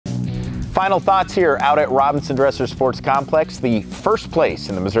final thoughts here out at Robinson Dresser Sports Complex. The first place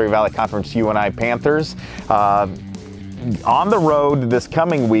in the Missouri Valley Conference UNI Panthers on the road this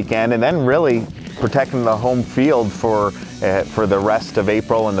coming weekend, and then really protecting the home field for the rest of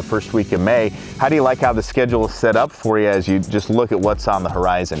April and the first week of May. How do you like how the schedule is set up for you as you just look at what's on the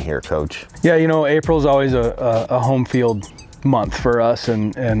horizon here, Coach? Yeah, you know, April's always a home field month for us,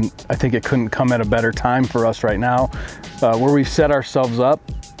 and I think it couldn't come at a better time for us right now, where we've set ourselves up.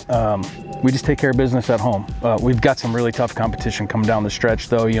 We just take care of business at home. We've got some really tough competition coming down the stretch,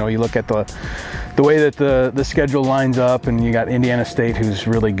 though. You know, you look at the way that the schedule lines up, and you got Indiana State, who's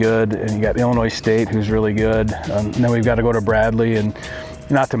really good, and you got Illinois State, who's really good, and then we've got to go to Bradley, and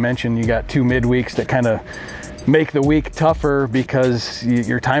not to mention you got 2 midweeks that kind of make the week tougher because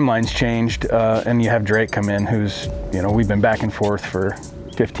your timeline's changed, and you have Drake come in, who's, you know, we've been back and forth for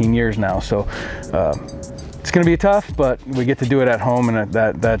 15 years now, so it's going to be tough, but we get to do it at home, and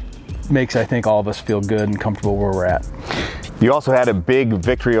that makes, I think, all of us feel good and comfortable where we're at. You also had a big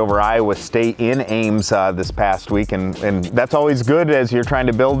victory over Iowa State in Ames this past week, and that's always good as you're trying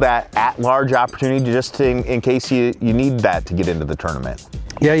to build that at-large opportunity just in case you need that to get into the tournament.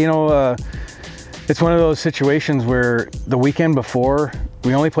 Yeah, you know, it's one of those situations where the weekend before,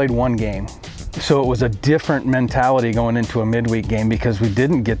 we only played 1 game. So it was a different mentality going into a midweek game because we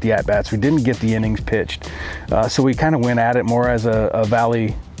didn't get the at-bats, we didn't get the innings pitched. So we kind of went at it more as a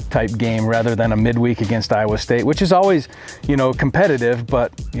Valley type game rather than a midweek against Iowa State, which is always, you know, competitive,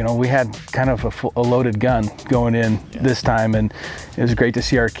 but, you know, we had kind of a loaded gun going in this time, and it was great to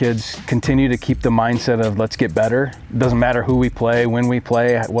see our kids continue to keep the mindset of let's get better. It doesn't matter who we play, when we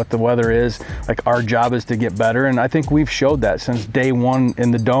play, what the weather is, like our job is to get better, and I think we've showed that since day 1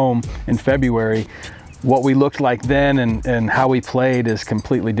 in the Dome in February. What we looked like then and how we played is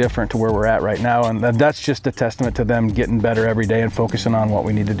completely different to where we're at right now, and that's just a testament to them getting better every day and focusing on what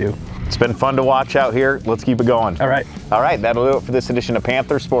we need to do. It's been fun to watch out here. Let's keep it going. All right. All right, that'll do it for this edition of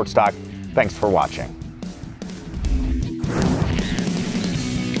Panther Sports Talk. Thanks for watching.